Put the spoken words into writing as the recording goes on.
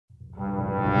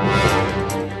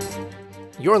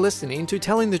You're listening to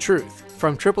Telling the Truth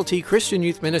from Triple T Christian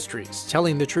Youth Ministries,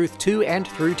 telling the truth to and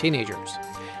through teenagers.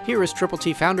 Here is Triple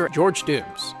T founder George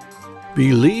Dooms.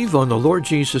 Believe on the Lord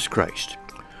Jesus Christ,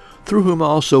 through whom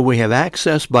also we have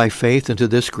access by faith into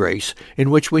this grace in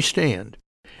which we stand,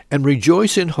 and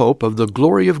rejoice in hope of the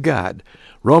glory of God.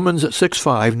 Romans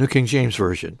 6:5, New King James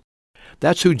Version.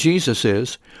 That's who Jesus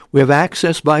is. We have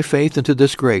access by faith into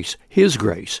this grace, His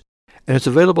grace, and it's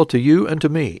available to you and to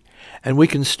me. And we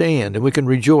can stand and we can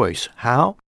rejoice.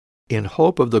 How? In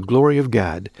hope of the glory of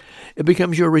God. It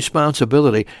becomes your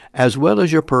responsibility as well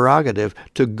as your prerogative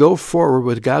to go forward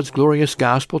with God's glorious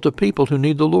gospel to people who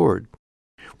need the Lord.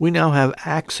 We now have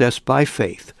access by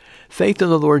faith, faith in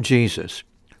the Lord Jesus.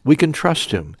 We can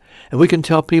trust Him, and we can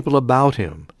tell people about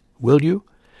Him. Will you?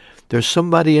 There's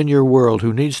somebody in your world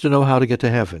who needs to know how to get to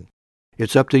heaven.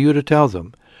 It's up to you to tell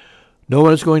them. No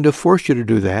one is going to force you to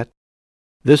do that.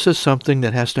 This is something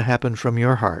that has to happen from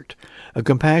your heart, a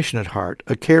compassionate heart,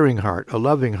 a caring heart, a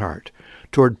loving heart,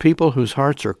 toward people whose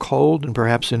hearts are cold and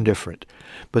perhaps indifferent.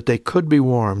 But they could be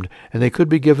warmed, and they could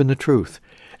be given the truth.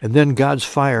 And then God's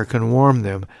fire can warm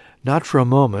them, not for a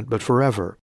moment, but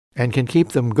forever, and can keep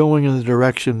them going in the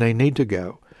direction they need to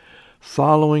go,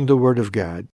 following the Word of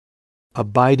God,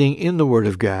 abiding in the Word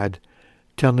of God,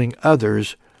 telling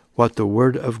others what the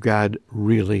Word of God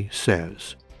really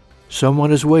says.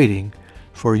 Someone is waiting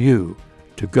for you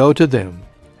to go to them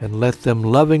and let them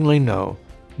lovingly know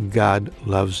God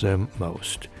loves them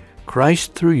most.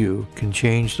 Christ through you can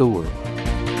change the world.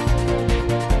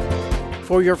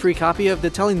 For your free copy of the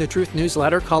Telling the Truth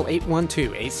newsletter, call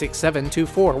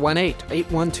 812-867-2418,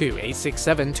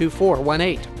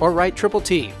 812-867-2418, or write Triple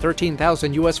T,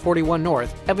 13,000 U.S. 41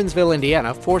 North, Evansville,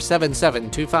 Indiana,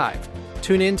 47725.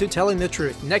 Tune in to Telling the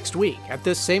Truth next week at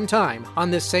this same time on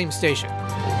this same station.